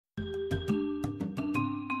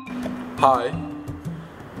Hi,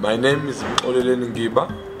 my name is Mxoleleni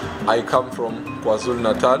Ngiba. I come from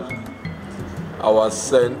KwaZulu-Natal. I was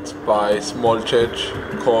sent by a small church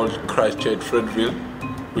called Christ Church Whitefield,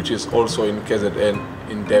 which is also in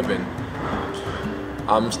KZN in Durban.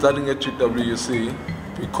 I'm studying at GWC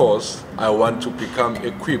because I want to become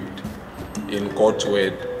equipped in God's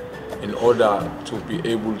Word in order to be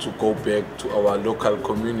able to go back to our local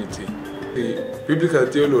community. The biblical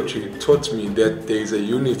theology taught me that there is a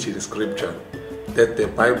unity in Scripture, that the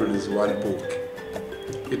Bible is one book.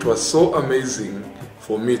 It was so amazing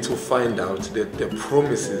for me to find out that the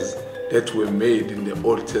promises that were made in the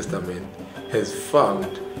Old Testament has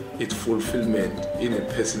found its fulfillment in a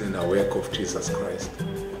person and a work of Jesus Christ.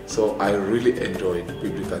 So I really enjoyed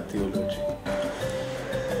biblical theology.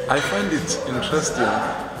 I find it interesting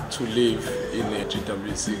to live in a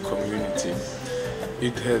GWC community.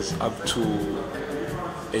 It has up to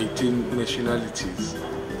 18 nationalities,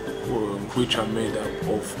 which are made up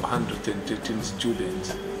of 113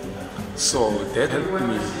 students. So that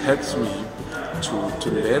helps me to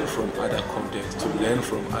learn from other contexts, to learn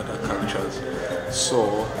from other cultures.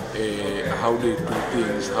 So how they do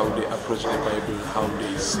things, how they approach the Bible, how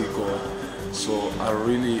they see God. So I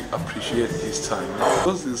really appreciate this time.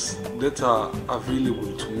 Courses that are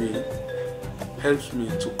available to me helps me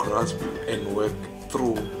to grasp and work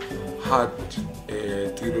through hard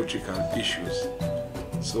theological issues.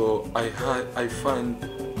 So I find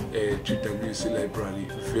a GWC library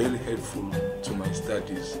very helpful to my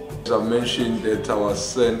studies. As I mentioned that I was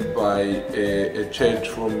sent by a church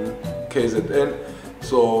from KZN,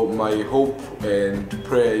 so my hope and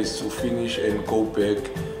prayer is to finish and go back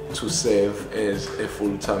to serve as a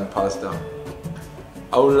full-time pastor.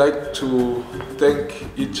 I would like to thank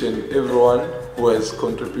each and everyone who has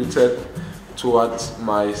contributed towards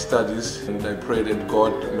my studies, and I pray that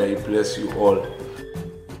God may bless you all.